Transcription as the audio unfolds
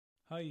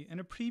Hi, in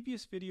a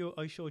previous video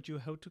I showed you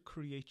how to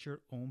create your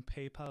own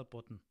PayPal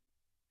button.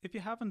 If you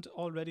haven't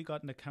already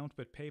got an account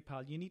with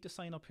PayPal, you need to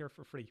sign up here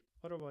for free.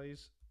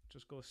 Otherwise,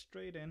 just go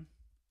straight in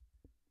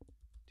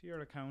to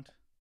your account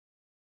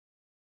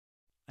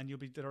and you'll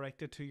be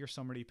directed to your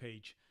summary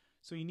page.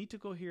 So you need to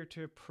go here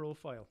to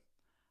Profile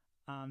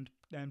and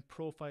then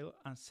Profile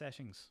and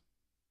Settings.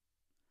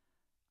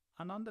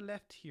 And on the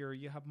left here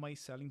you have My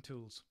Selling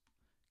Tools.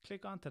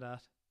 Click onto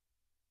that,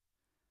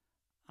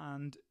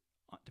 and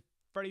the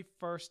very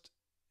first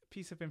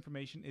piece of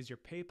information is your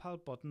PayPal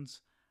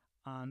buttons,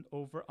 and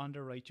over on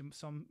the right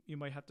you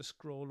might have to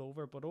scroll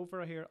over, but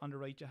over here on the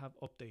right you have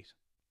Update,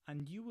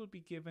 and you will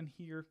be given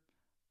here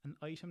an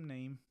item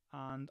name,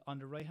 and on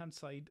the right hand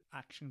side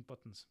action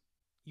buttons.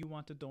 You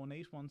want to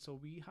donate one, so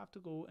we have to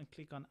go and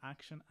click on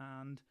action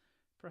and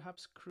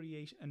perhaps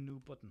create a new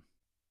button,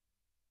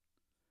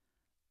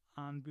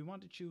 and we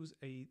want to choose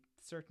a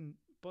certain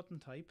button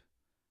type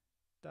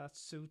that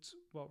suits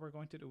what we're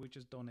going to do, which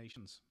is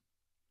donations.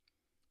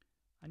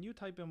 And you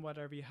type in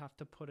whatever you have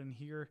to put in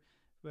here,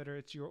 whether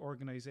it's your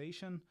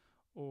organization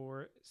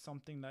or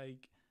something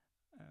like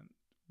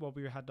what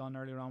we had done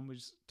earlier on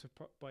was to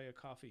buy a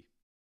coffee.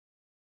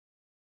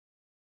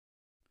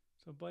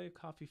 So buy a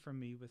coffee for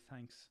me with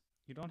thanks.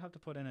 You don't have to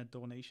put in a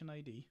donation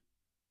ID.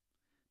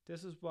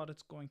 This is what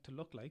it's going to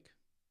look like.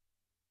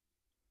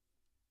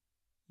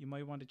 You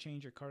might want to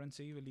change your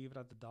currency. We'll leave it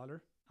at the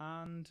dollar.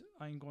 And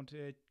I'm going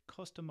to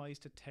customize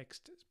the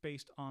text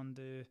based on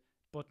the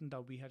button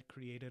that we had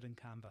created in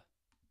Canva.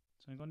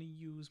 So I'm going to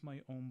use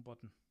my own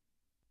button.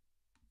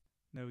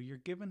 Now you're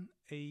given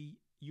a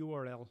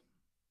URL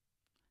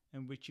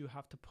in which you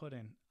have to put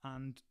in,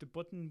 and the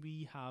button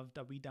we have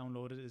that we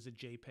downloaded is a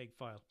JPEG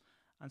file,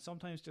 and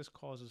sometimes this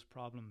causes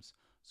problems.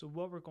 So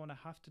what we're going to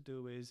have to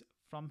do is,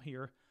 from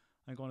here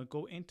I'm going to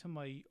go into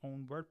my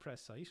own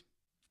WordPress site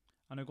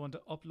and I'm going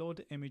to upload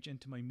the image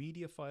into my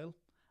media file,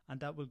 and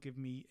that will give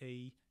me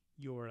a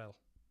URL.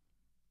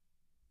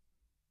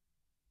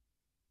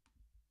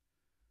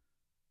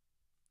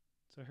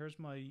 So here's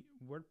my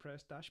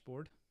WordPress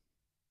dashboard,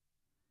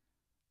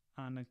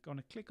 and I'm going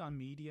to click on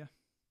media,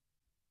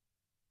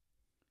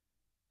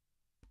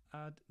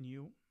 add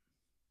new,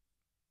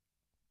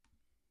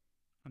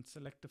 and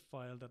select the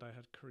file that I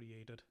had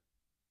created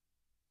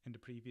in the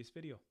previous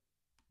video.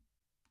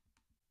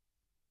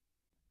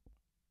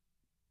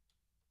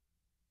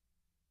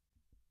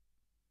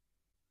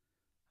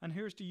 And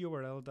here's the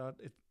URL that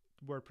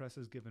WordPress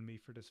has given me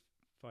for this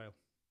file.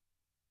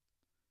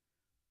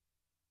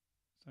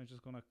 So I'm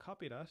just going to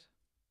copy that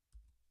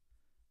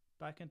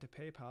back into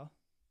PayPal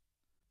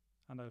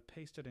and I'll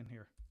paste it in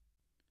here.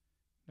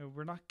 Now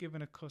we're not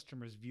given a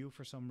customer's view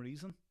for some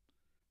reason,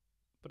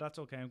 but that's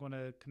okay. I'm going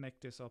to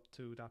connect this up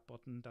to that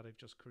button that I've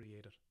just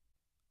created.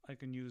 I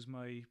can use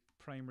my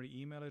primary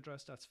email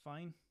address, that's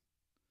fine.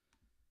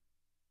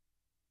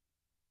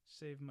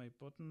 Save my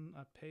button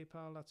at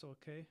PayPal, that's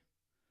okay.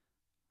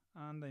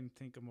 And I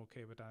think I'm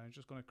okay with that. I'm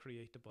just going to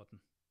create the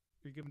button.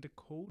 You're given the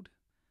code,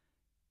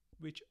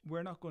 which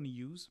we're not going to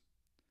use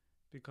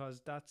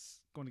because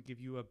that's going to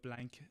give you a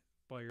blank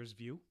buyer's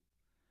view.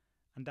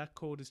 And that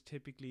code is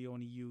typically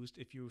only used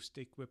if you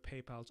stick with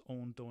PayPal's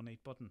own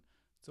donate button.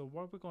 So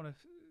what we're going to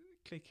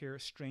click here,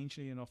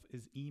 strangely enough,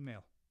 is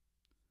email.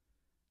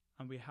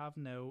 And we have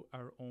now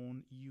our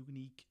own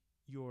unique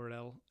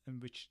URL in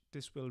which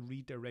this will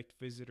redirect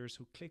visitors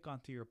who click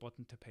onto your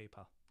button to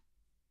PayPal.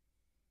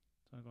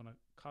 So I'm going to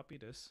copy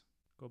this,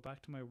 go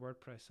back to my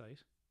WordPress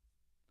site,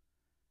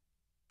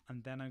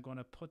 and then I'm going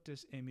to put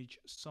this image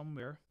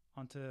somewhere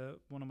onto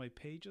one of my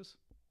pages.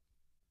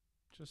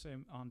 Just say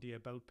on the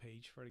About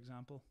page, for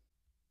example.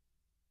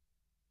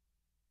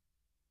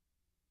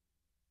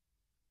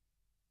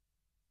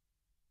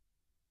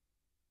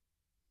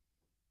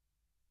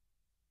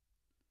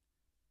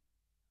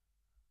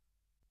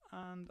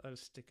 And I'll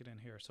stick it in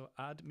here. So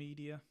add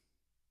media.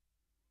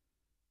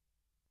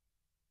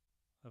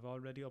 I've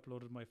already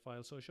uploaded my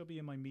file, so it should be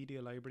in my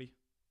media library.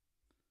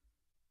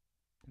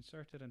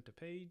 Insert it into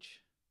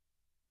page.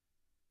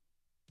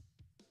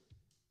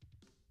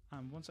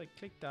 And once I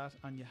click that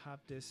and you have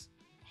this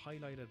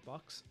highlighted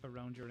box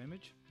around your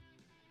image,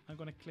 I'm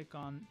going to click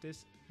on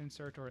this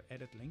insert or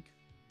edit link.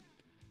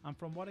 And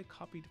from what I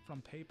copied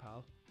from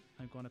PayPal,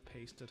 I'm going to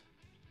paste it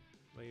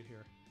right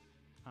here.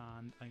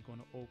 And I'm going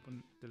to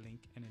open the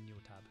link in a new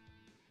tab.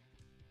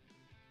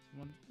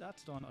 When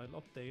that's done, I'll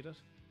update it.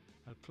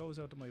 I'll close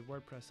out of my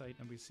WordPress site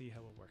and we'll see how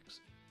it works.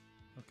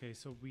 Okay,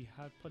 so we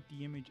had put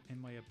the image in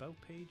my About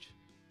page.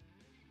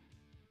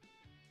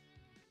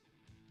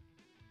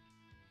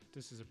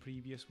 This is a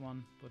previous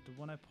one, but the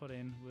one I put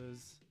in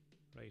was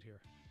right here.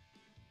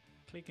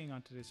 Clicking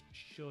onto this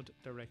should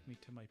direct me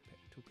to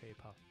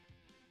PayPal.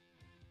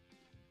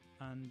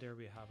 And there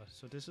we have it.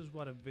 So this is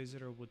what a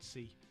visitor would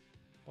see.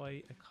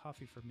 Buy a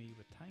coffee for me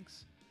with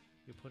thanks.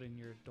 You put in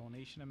your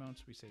donation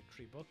amounts, we say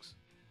 $3.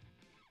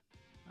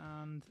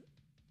 And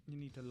you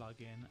need to log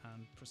in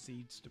and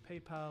proceeds to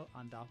PayPal,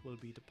 and that will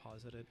be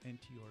deposited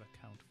into your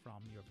account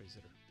from your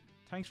visitor.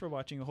 Thanks for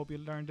watching. I hope you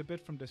learned a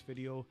bit from this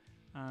video.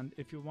 And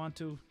if you want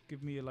to,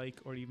 give me a like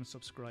or even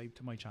subscribe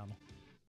to my channel.